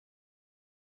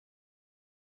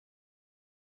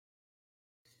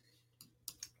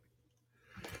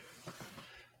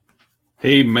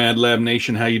Hey, Mad Lab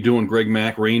Nation, how you doing? Greg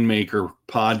Mack, Rainmaker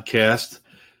podcast.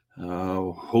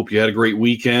 Hope you had a great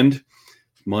weekend.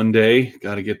 Monday,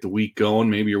 got to get the week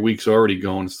going. Maybe your week's already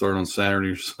going. Start on Saturday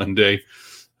or Sunday.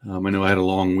 I know I had a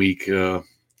long week.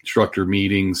 Instructor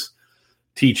meetings,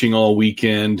 teaching all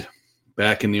weekend.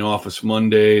 Back in the office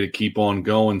Monday to keep on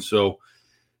going. So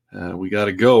we got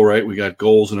to go, right? We got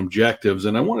goals and objectives.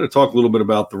 And I wanted to talk a little bit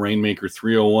about the Rainmaker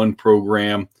 301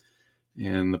 program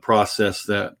and the process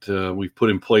that we've put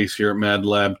in place here at Mad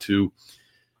Lab to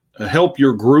help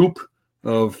your group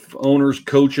of owners,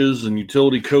 coaches, and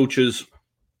utility coaches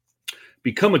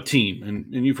become a team.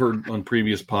 And you've heard on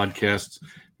previous podcasts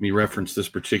me reference this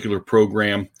particular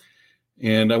program.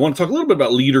 And I want to talk a little bit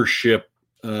about leadership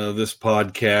this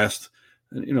podcast.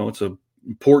 You know, it's an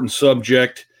important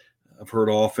subject. I've heard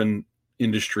often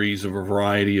industries of a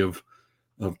variety of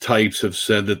types have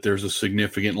said that there's a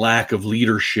significant lack of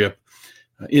leadership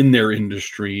in their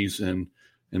industries, and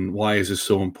why is this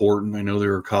so important? I know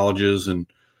there are colleges and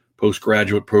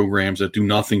postgraduate programs that do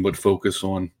nothing but focus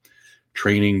on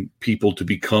training people to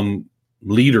become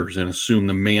leaders and assume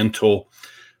the mantle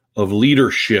of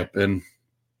leadership. And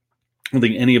I don't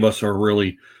think any of us are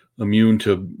really immune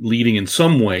to leading in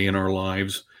some way in our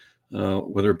lives,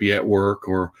 whether it be at work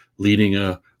or leading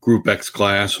a Group X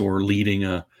class or leading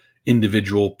a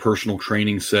individual personal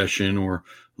training session or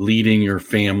leading your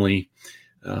family.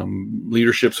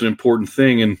 Leadership's an important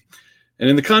thing. And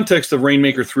in the context of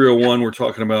Rainmaker 301, we're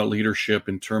talking about leadership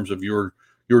in terms of your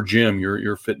gym,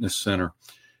 your fitness center.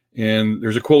 And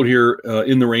there's a quote here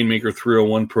in the Rainmaker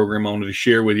 301 program I wanted to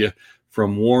share with you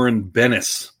from Warren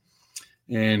Bennis.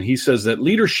 And he says that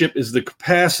leadership is the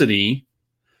capacity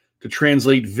to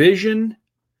translate vision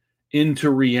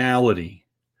into reality.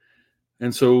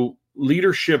 And so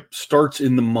leadership starts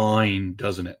in the mind,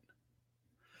 doesn't it?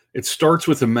 It starts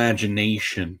with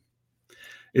imagination.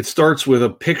 It starts with a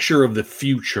picture of the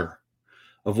future,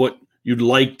 of what you'd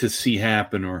like to see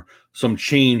happen or some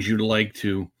change you'd like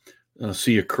to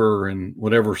see occur in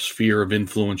whatever sphere of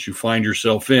influence you find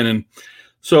yourself in. And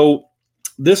so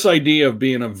this idea of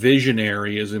being a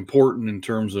visionary is important in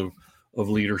terms of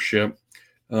leadership.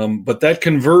 But that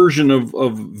conversion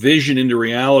of vision into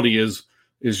reality is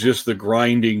just the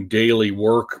grinding daily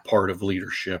work part of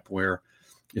leadership, where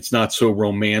it's not so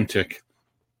romantic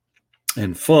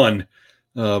and fun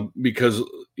because,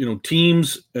 you know,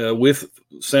 teams with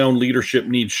sound leadership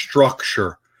need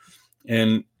structure.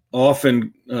 And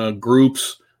often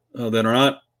groups that are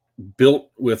not built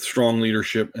with strong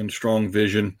leadership and strong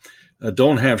vision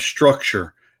don't have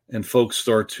structure. And folks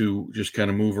start to just kind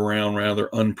of move around rather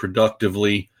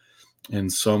unproductively.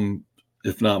 And some,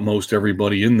 if not most,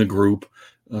 everybody in the group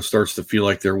starts to feel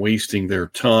like they're wasting their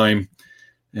time.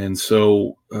 And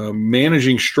so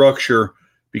managing structure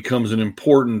becomes an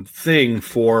important thing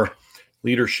for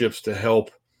leaderships to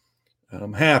help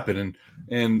happen.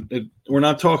 And we're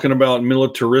not talking about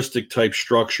militaristic type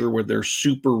structure where there's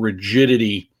super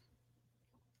rigidity,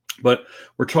 but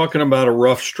we're talking about a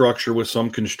rough structure with some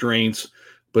constraints,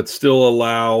 but still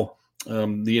allow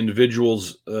the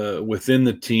individuals within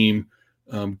the team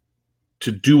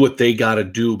to do what they got to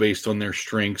do based on their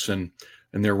strengths and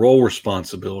their role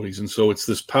responsibilities. And so it's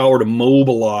this power to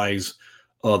mobilize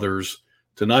others,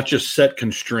 to not just set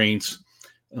constraints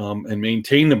and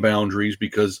maintain the boundaries,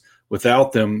 because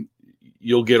without them,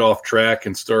 you'll get off track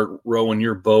and start rowing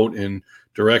your boat in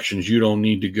directions you don't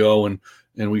need to go. And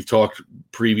we've talked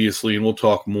previously, and we'll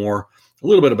talk more a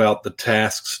little bit about the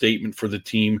task statement for the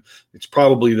team. It's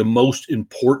probably the most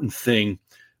important thing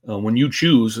when you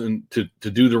choose to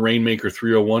do the Rainmaker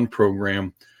 301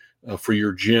 program for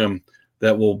your gym.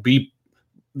 That will be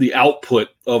the output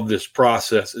of this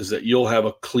process, is that you'll have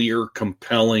a clear,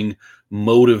 compelling,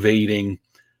 motivating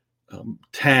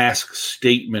task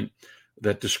statement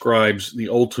that describes the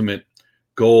ultimate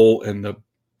goal and the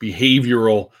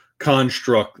behavioral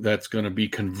construct that's going to be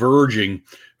converging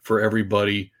for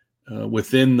everybody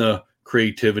within the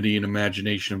creativity and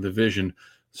imagination of the vision,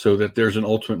 so that there's an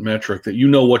ultimate metric that you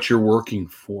know what you're working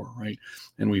for, right?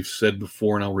 And we've said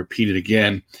before, and I'll repeat it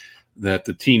again, that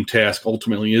the team task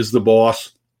ultimately is the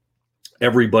boss.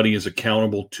 Everybody is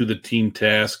accountable to the team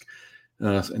task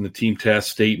and the team task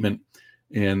statement.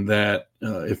 And that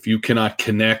if you cannot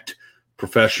connect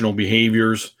professional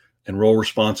behaviors and role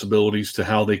responsibilities to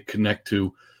how they connect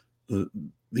to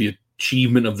the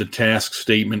achievement of the task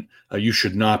statement, you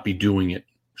should not be doing it,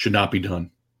 should not be done.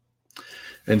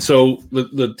 And so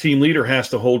the team leader has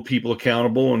to hold people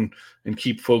accountable and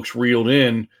keep folks reeled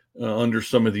in under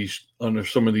some of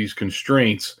these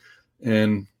constraints.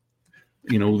 And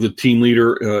you know, the team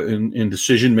leader in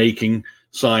decision making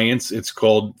science, it's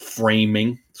called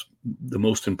framing. It's the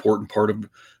most important part of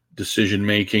decision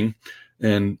making.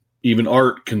 And even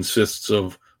art consists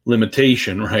of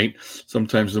limitation, right?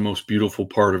 Sometimes the most beautiful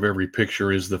part of every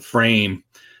picture is the frame,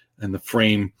 and the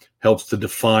frame helps to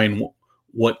define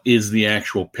what is the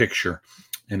actual picture,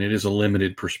 and it is a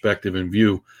limited perspective and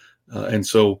view. And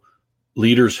so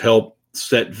leaders help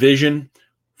set vision,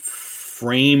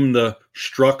 frame the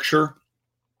structure,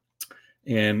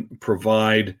 and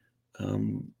provide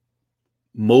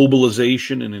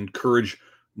mobilization and encourage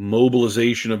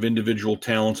mobilization of individual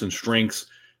talents and strengths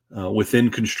within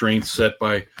constraints set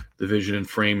by the vision and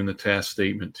frame in the task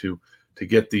statement to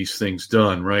get these things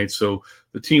done, right? So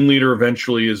the team leader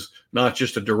eventually is not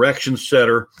just a direction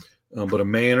setter, but a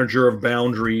manager of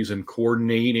boundaries and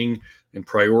coordinating and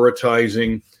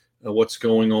prioritizing what's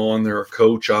going on. They're a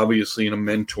coach, obviously, and a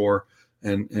mentor,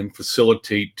 and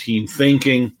facilitate team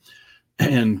thinking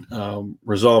and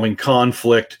resolving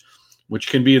conflict, which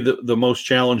can be the most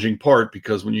challenging part,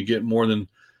 because when you get more than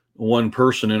one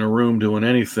person in a room doing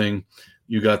anything,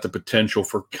 you got the potential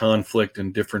for conflict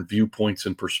and different viewpoints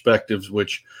and perspectives,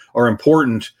 which are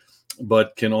important,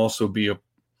 but can also be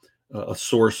a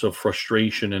source of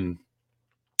frustration and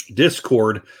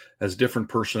discord, as different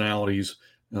personalities,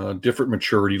 different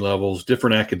maturity levels,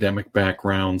 different academic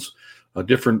backgrounds,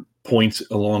 different points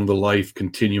along the life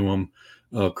continuum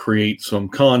create some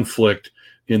conflict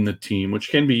in the team, which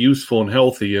can be useful and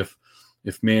healthy if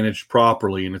managed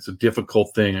properly. And it's a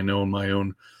difficult thing. I know in my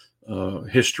own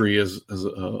history as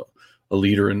a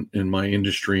leader in my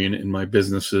industry and in my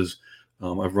businesses,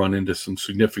 I've run into some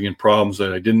significant problems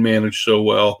that I didn't manage so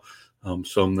well,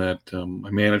 some that I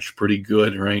managed pretty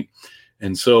good, right?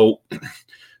 And so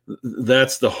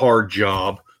that's the hard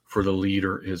job for the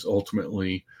leader, is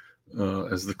ultimately,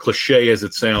 as the cliche as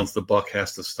it sounds, the buck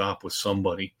has to stop with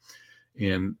somebody,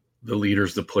 and the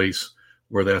leader's the place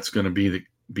where that's going to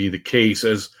be the case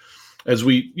as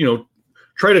we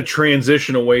try to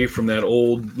transition away from that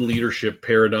old leadership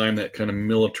paradigm, that kind of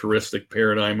militaristic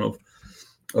paradigm of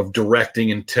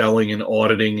directing and telling and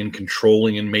auditing and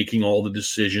controlling and making all the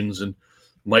decisions and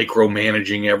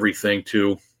micromanaging everything,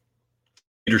 to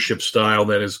leadership style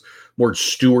that is more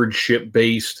stewardship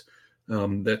based,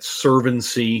 that's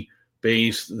servancy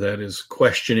based, that is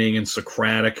questioning and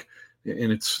Socratic in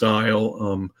its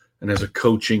style, and has a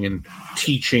coaching and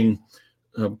teaching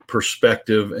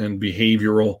perspective and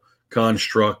behavioral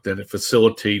construct that it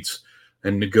facilitates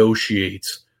and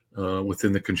negotiates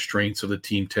within the constraints of the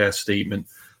team task statement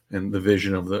and the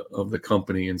vision of the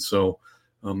company. And so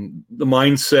the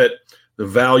mindset, the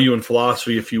value and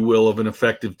philosophy, if you will, of an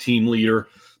effective team leader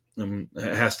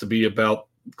has to be about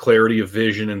clarity of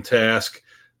vision and task,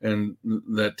 and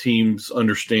that teams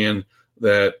understand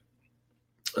that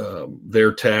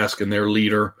their task and their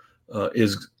leader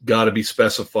is got to be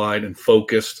specified and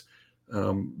focused.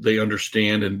 They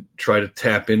understand and try to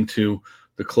tap into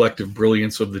the collective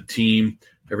brilliance of the team.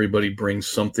 Everybody brings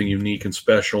something unique and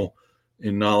special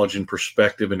in knowledge and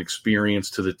perspective and experience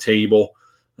to the table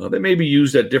that may be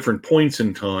used at different points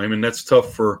in time, and that's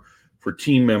tough for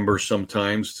team members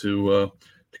sometimes to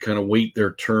kind of wait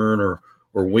their turn or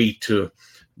wait to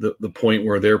the point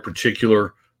where their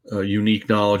particular unique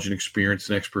knowledge and experience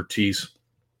and expertise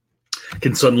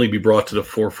can suddenly be brought to the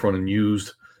forefront and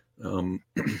used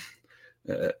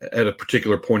at a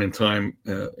particular point in time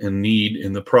and need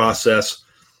in the process.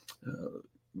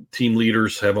 Team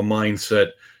leaders have a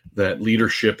mindset that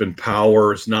leadership and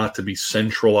power is not to be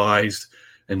centralized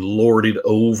and lorded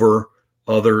over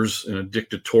others in a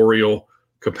dictatorial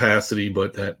capacity,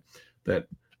 but that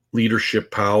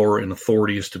leadership power and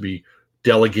authority is to be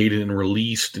delegated and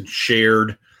released and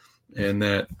shared, and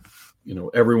that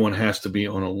everyone has to be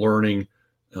on a learning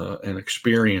and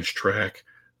experience track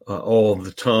all of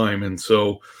the time. And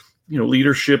so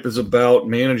leadership is about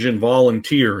managing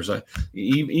volunteers.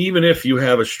 Even if you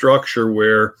have a structure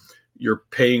where you're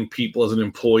paying people as an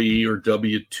employee or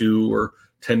W-2 or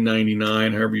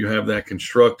 1099, however you have that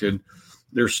constructed,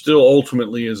 there still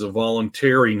ultimately is a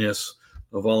voluntariness,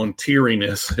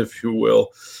 if you will,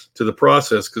 to the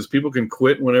process, because people can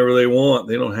quit whenever they want.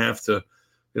 They don't have to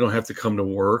come to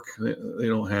work. They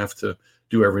don't have to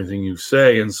do everything you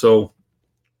say. And so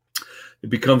it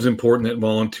becomes important that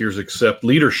volunteers accept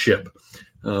leadership,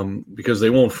 because they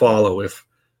won't follow if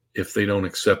they don't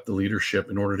accept the leadership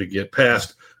in order to get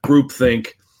past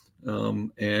groupthink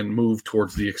and move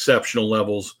towards the exceptional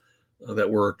levels that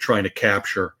we're trying to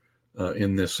capture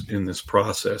in this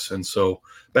process. And so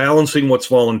balancing what's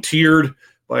volunteered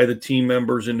by the team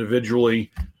members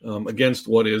individually against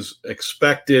what is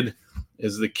expected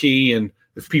is the key. And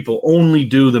if people only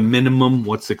do the minimum,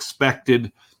 what's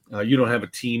expected, you don't have a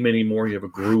team anymore. You have a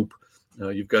group.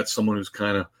 You've got someone who's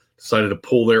kind of, decided to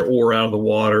pull their oar out of the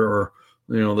water, or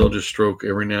they'll just stroke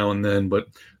every now and then, but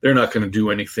they're not going to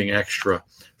do anything extra,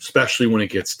 especially when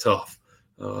it gets tough.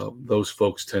 Those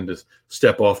folks tend to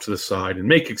step off to the side and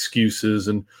make excuses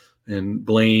and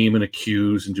blame and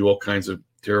accuse and do all kinds of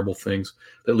terrible things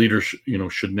that leaders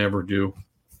should never do.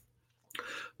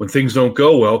 When things don't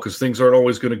go well, because things aren't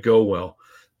always going to go well,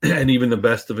 and even the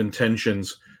best of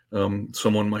intentions,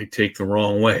 someone might take the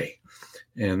wrong way.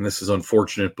 And this is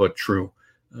unfortunate, but true.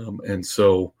 And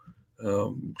so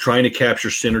trying to capture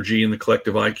synergy in the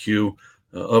collective IQ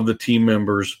of the team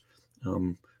members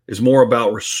is more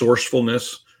about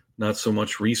resourcefulness, not so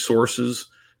much resources.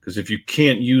 Because if you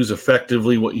can't use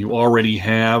effectively what you already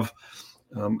have,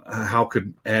 how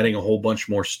could adding a whole bunch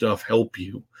more stuff help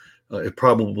you? It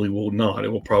probably will not. It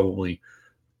will probably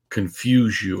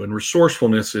confuse you. And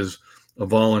resourcefulness is a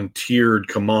volunteered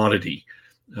commodity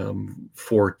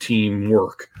for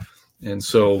teamwork. And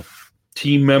so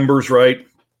team members, right,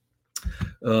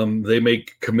 they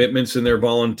make commitments in their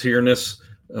volunteerness.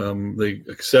 They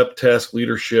accept task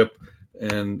leadership,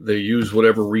 and they use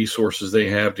whatever resources they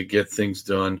have to get things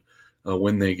done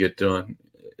when they get done,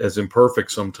 as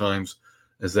imperfect sometimes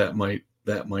as that might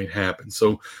happen.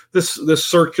 So this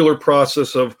circular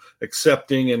process of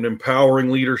accepting and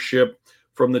empowering leadership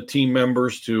from the team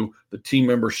members to the team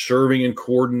members serving and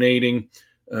coordinating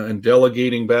and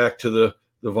delegating back to the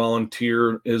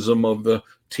volunteerism of the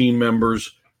team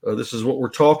members. This is what we're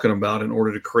talking about in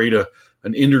order to create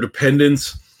an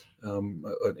interdependence, an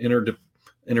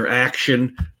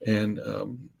interaction, and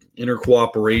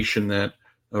intercooperation that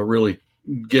really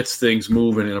gets things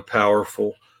moving in a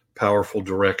powerful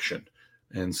direction.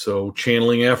 And so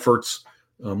channeling efforts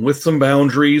with some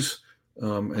boundaries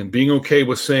and being okay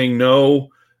with saying no,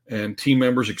 and team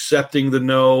members accepting the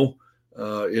no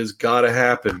is got to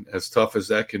happen, as tough as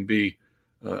that can be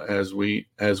as we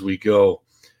go.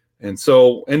 And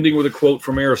so ending with a quote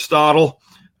from Aristotle,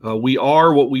 we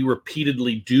are what we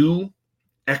repeatedly do.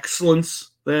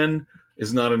 Excellence, then,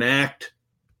 is not an act,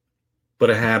 but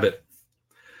a habit.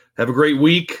 Have a great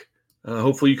week.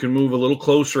 Hopefully you can move a little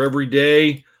closer every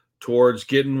day towards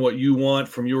getting what you want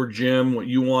from your gym, what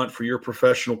you want for your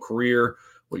professional career,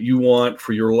 what you want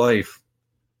for your life.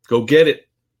 Go get it.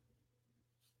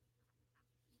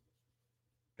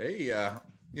 Hey,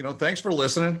 thanks for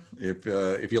listening.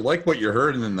 If you like what you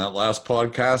heard in that last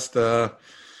podcast,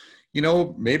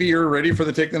 maybe you're ready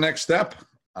for take the next step.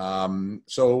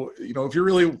 So if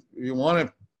you want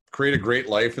to create a great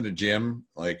life in the gym,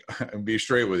 and be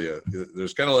straight with you,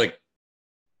 there's kind of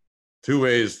two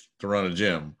ways to run a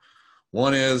gym.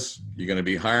 One is you're going to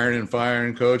be hiring and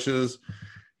firing coaches.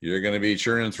 You're going to be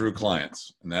churning through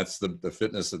clients, and that's the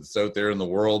fitness that's out there in the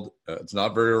world. It's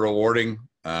not very rewarding,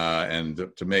 and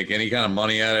to make any kind of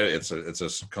money at it, it's a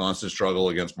constant struggle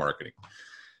against marketing.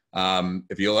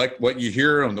 If you like what you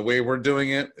hear on the way we're doing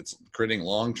it, it's creating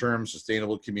long-term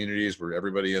sustainable communities where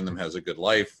everybody in them has a good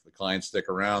life. The clients stick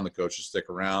around, the coaches stick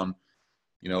around.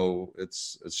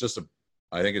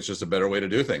 I think it's just a better way to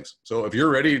do things. So if you're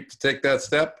ready to take that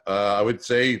step, I would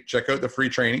say check out the free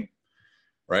training,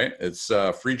 right? It's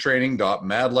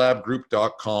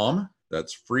freetraining.madlabgroup.com.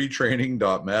 That's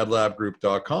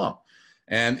freetraining.madlabgroup.com.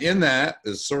 And in that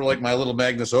is sort of like my little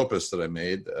magnus opus that I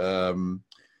made.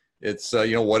 It's,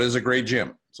 what is a great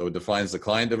gym? So it defines the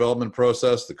client development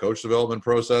process, the coach development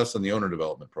process, and the owner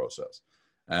development process.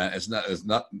 It's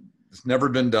never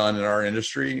been done in our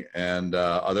industry and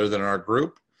other than our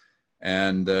group.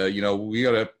 And, we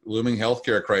got a looming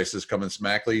healthcare crisis coming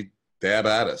smackly dab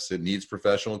at us. It needs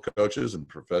professional coaches and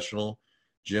professional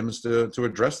gyms to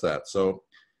address that. So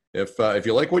if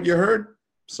you like what you heard,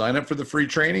 sign up for the free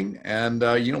training, and,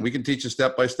 we can teach you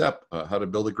step by step how to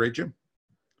build a great gym.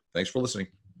 Thanks for listening.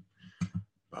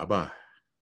 Bye-bye.